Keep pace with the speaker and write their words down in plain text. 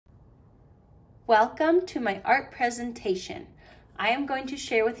Welcome to my art presentation. I am going to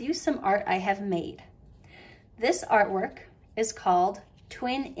share with you some art I have made. This artwork is called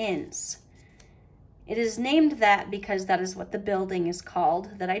Twin Inns. It is named that because that is what the building is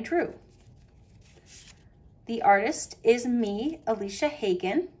called that I drew. The artist is me, Alicia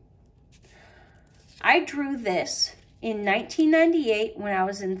Hagen. I drew this in 1998 when I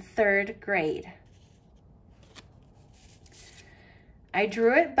was in 3rd grade. I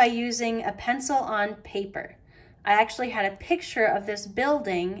drew it by using a pencil on paper. I actually had a picture of this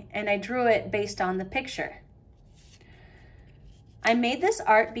building and I drew it based on the picture. I made this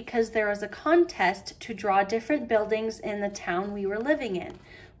art because there was a contest to draw different buildings in the town we were living in.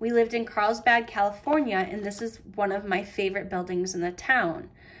 We lived in Carlsbad, California, and this is one of my favorite buildings in the town.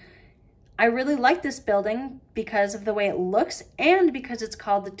 I really like this building because of the way it looks and because it's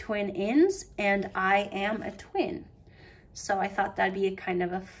called the Twin Inns and I am a twin. So I thought that'd be a kind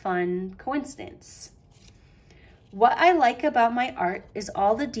of a fun coincidence. What I like about my art is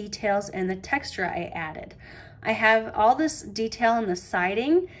all the details and the texture I added. I have all this detail in the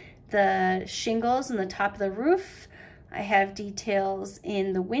siding, the shingles and the top of the roof. I have details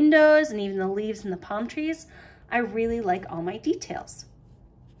in the windows and even the leaves and the palm trees. I really like all my details.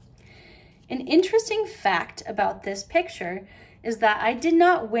 An interesting fact about this picture is that I did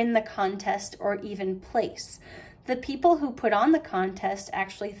not win the contest or even place. The people who put on the contest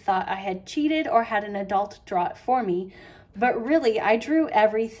actually thought I had cheated or had an adult draw it for me, but really I drew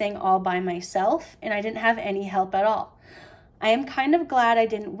everything all by myself and I didn't have any help at all. I am kind of glad I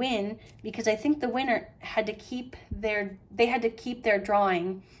didn't win because I think the winner had to keep their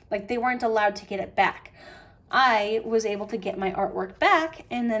drawing, like they weren't allowed to get it back. I was able to get my artwork back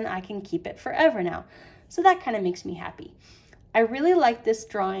and then I can keep it forever now. So that kind of makes me happy. I really like this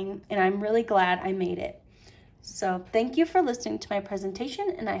drawing and I'm really glad I made it. So thank you for listening to my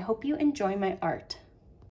presentation and I hope you enjoy my art.